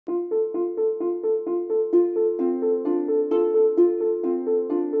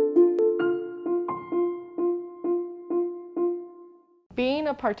Being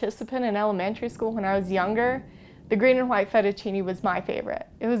a participant in elementary school when I was younger, the green and white fettuccine was my favorite.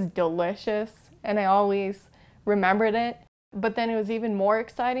 It was delicious, and I always remembered it. But then it was even more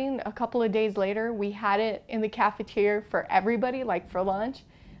exciting. A couple of days later, we had it in the cafeteria for everybody, like for lunch.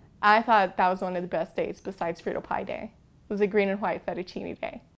 I thought that was one of the best days besides Frito Pie Day. It was a green and white fettuccine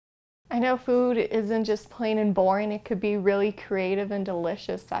day. I know food isn't just plain and boring. It could be really creative and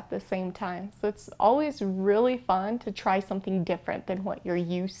delicious at the same time. So it's always really fun to try something different than what you're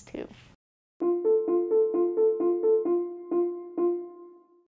used to.